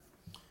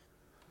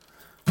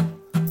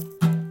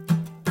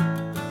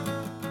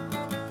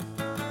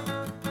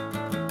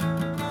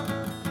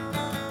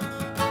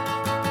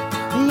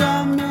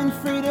Yemen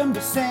freedom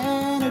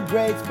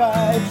disintegrates by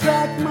a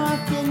track mark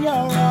in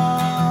your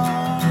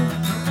arm.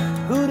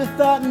 Who'd have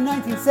thought in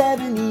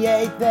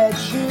 1978 that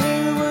you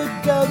would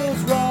go this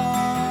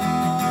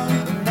wrong?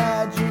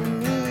 Imagine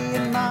me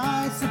and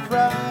my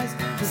surprise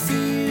to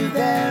see you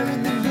there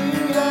in the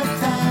New York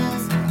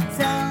Times,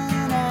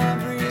 telling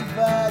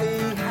everybody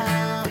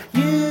how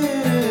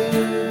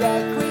you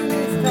got clean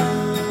this time.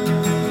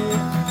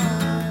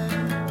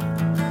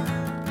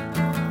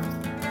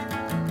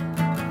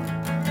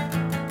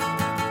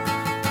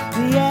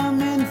 The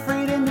Yemen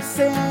freedom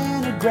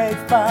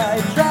disintegrates by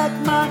a track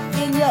mark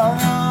in your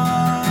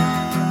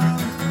arm.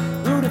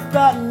 Who'd have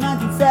thought in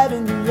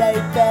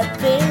 1978 that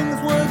things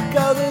would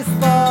go this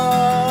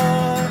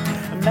far?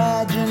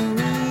 Imagine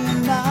me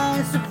and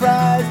my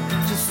surprise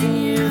to see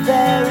you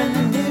there in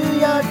the New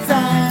York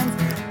Times,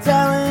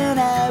 telling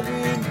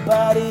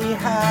everybody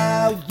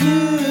how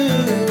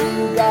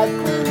you got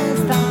clean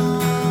this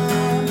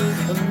time.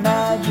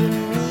 Imagine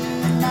me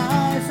and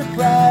my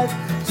surprise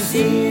to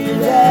see you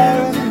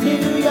there in the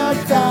New York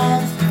Times.